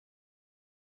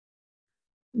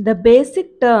The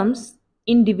basic terms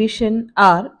in division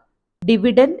are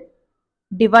dividend,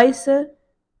 divisor,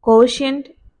 quotient,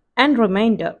 and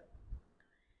remainder.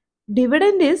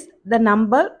 Dividend is the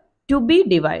number to be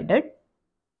divided.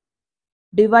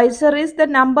 Divisor is the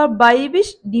number by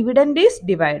which dividend is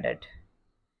divided.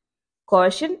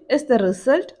 Quotient is the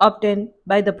result obtained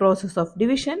by the process of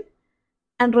division,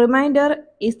 and remainder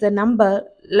is the number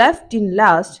left in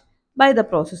last by the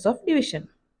process of division.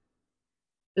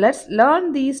 Let's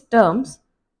learn these terms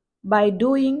by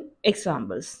doing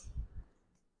examples.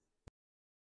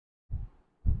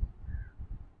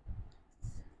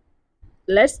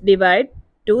 Let's divide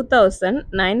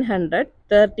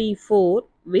 2934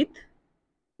 with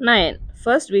 9.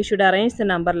 First, we should arrange the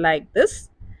number like this.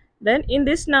 Then, in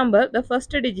this number, the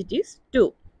first digit is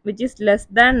 2, which is less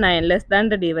than 9, less than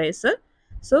the divisor.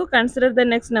 So, consider the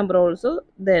next number also.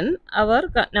 Then, our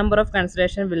number of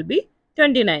consideration will be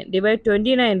 29. Divide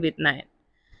 29 with 9.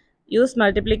 Use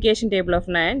multiplication table of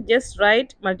 9. Just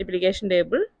write multiplication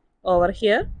table over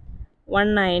here.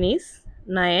 1 9 is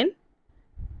 9.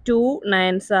 2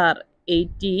 9s are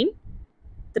 18.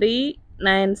 3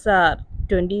 9s are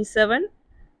 27.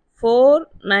 4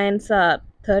 9s are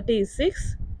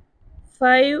 36.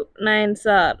 5 9s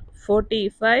are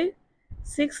 45.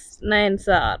 6 9s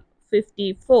are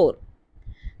 54.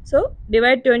 So,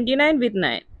 divide 29 with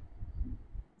 9.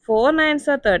 4 9s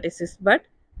are 36, but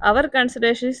our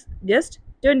consideration is just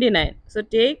 29. So,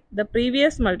 take the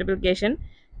previous multiplication.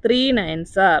 3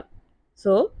 9s are.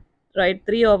 So, write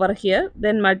 3 over here.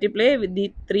 Then multiply with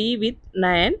the 3 with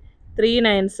 9. 3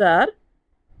 9s are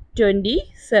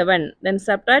 27. Then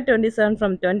subtract 27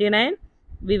 from 29.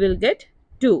 We will get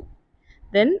 2.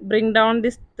 Then bring down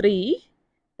this 3.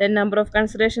 Then number of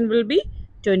consideration will be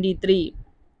 23.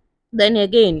 Then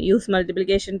again use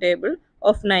multiplication table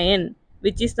of 9.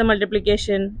 Which is the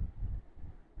multiplication?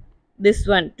 This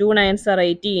one. 2 9s are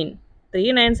 18.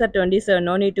 3 9s are 27.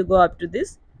 No need to go up to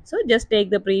this. So just take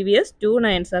the previous. 2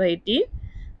 9s are 18.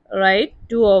 Write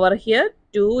 2 over here.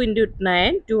 2 into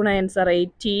 9. 2 9s are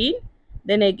 18.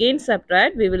 Then again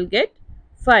subtract. We will get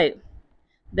 5.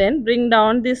 Then bring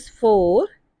down this 4.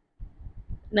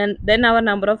 Then our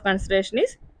number of consideration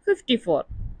is 54.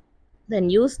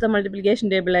 Then use the multiplication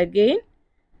table again.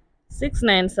 6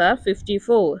 9s are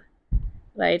 54.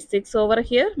 Write 6 over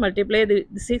here. Multiply the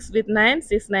 6 with 9.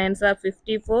 6 9s are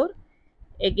 54.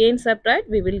 Again subtract.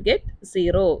 We will get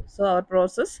 0. So our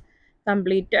process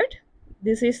completed.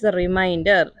 This is the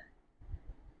remainder.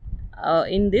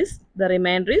 In this, the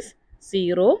remainder is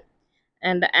 0.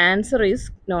 And the answer is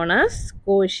known as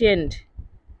quotient.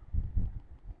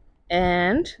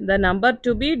 And the number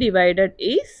to be divided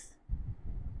is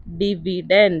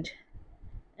dividend.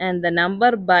 And the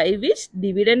number by which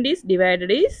dividend is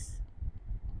divided is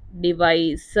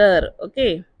divisor.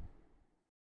 Okay.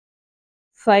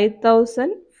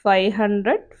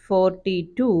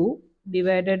 5542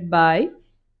 divided by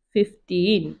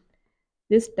 15.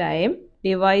 This time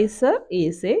divisor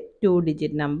is a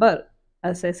 2-digit number.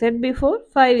 As I said before,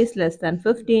 5 is less than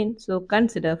 15. So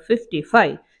consider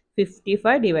 55.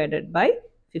 55 divided by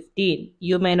 15.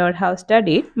 You may not have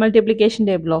studied multiplication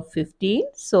table of 15.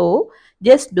 So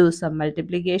just do some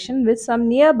multiplication with some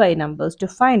nearby numbers to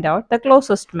find out the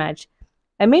closest match.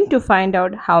 I mean to find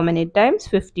out how many times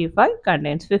 55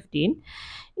 contains 15.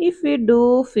 If we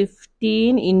do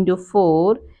 15 into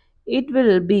 4, it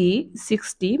will be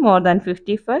 60 more than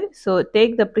 55. So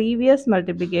take the previous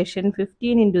multiplication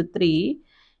 15 into 3.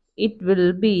 It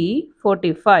will be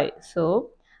 45.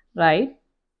 So write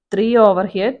 3 over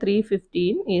here.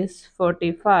 315 is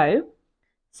 45.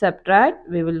 Subtract.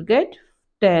 We will get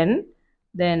 10.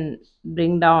 Then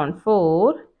bring down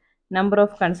 4. Number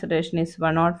of consideration is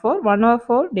 104.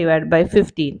 104 divided by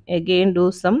 15. Again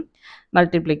do some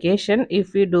multiplication.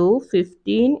 If we do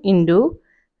 15 into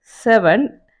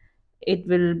 7, it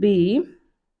will be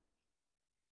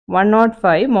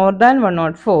 105 more than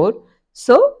 104.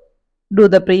 So do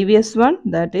the previous one,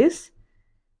 that is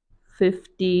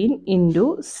 15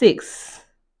 into 6.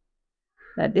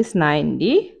 That is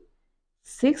 90.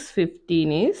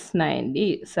 615 is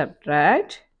 90.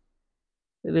 Subtract.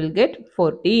 We will get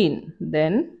 14.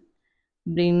 Then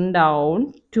bring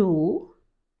down 2.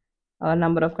 Our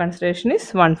number of consideration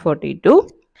is 142.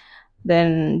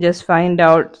 Then just find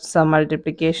out some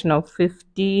multiplication of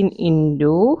 15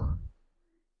 into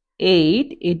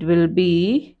 8. It will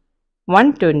be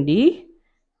 120.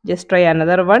 Just try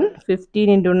another one. 15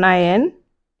 into 9.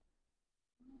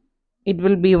 It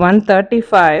will be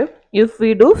 135. If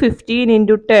we do 15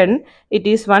 into 10, it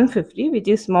is 150, which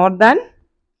is more than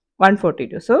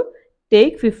 142. So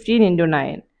take 15 into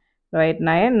 9. Right,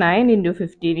 9 into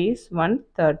 15 is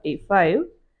 135.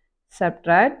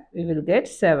 Subtract, we will get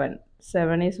 7.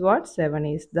 7 is what? 7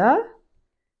 is the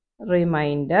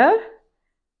remainder,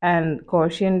 and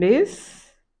quotient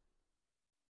is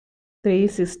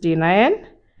 369.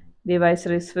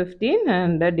 Divisor is 15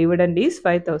 and the dividend is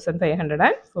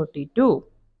 5542.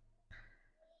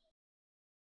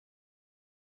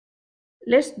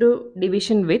 Let's do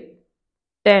division with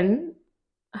 10,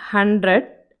 100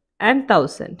 and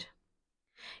 1000.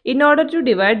 In order to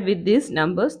divide with these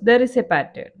numbers, there is a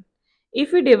pattern.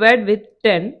 If we divide with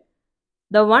 10,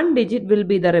 the one digit will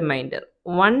be the remainder.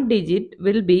 One digit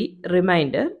will be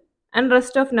remainder and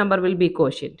rest of number will be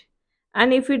quotient.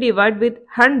 And if we divide with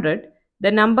 100,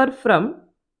 the number from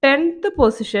 10th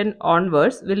position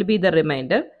onwards will be the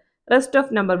remainder. Rest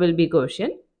of number will be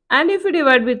quotient. And if we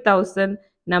divide with 1000,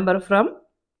 number from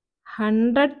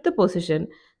 100th position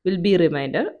will be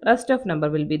remainder. Rest of number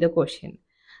will be the quotient.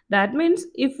 That means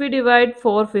if we divide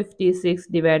 456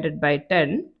 divided by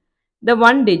 10, the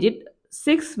one digit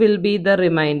 6 will be the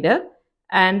remainder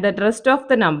and the rest of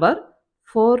the number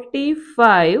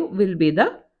 45 will be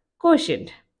the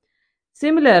quotient.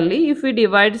 Similarly, if we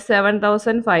divide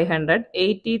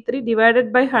 7583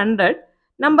 divided by 100,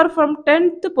 number from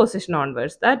 10th position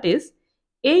onwards, that is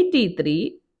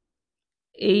 83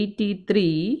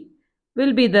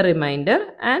 will be the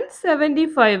remainder and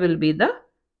 75 will be the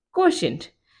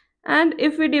quotient. And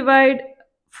if we divide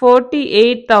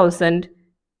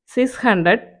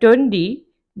 48,620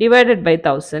 divided by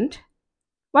 1000,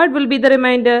 what will be the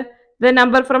remainder? The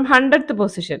number from 100th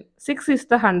position. 6 is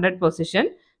the 100th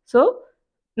position. So,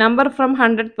 number from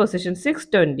 100th position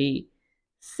 620.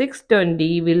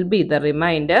 620 will be the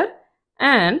remainder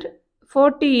and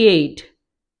 48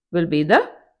 will be the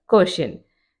quotient.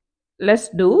 Let's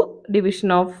do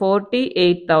division of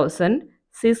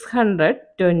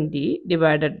 48,620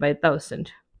 divided by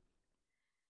 1000.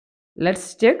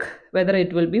 Let's check whether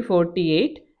it will be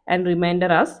 48 and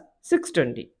remainder as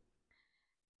 620.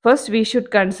 First, we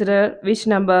should consider which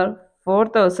number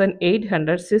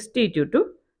 4862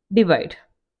 to divide.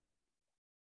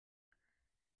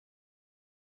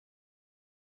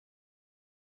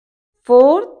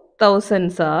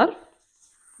 4,000s are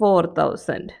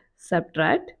 4,000.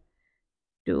 Subtract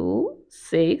 2,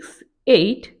 6,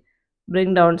 8.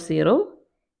 Bring down 0.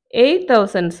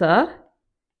 8,000s are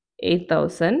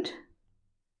 8,000.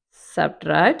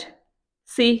 Subtract.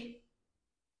 See,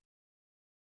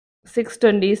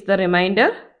 620 is the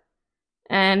remainder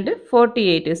and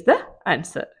 48 is the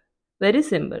answer. Very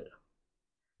simple.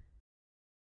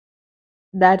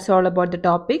 That's all about the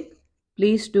topic.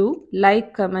 Please do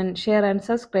like, comment, share and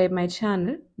subscribe my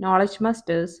channel Knowledge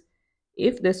Masters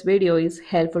if this video is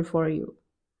helpful for you.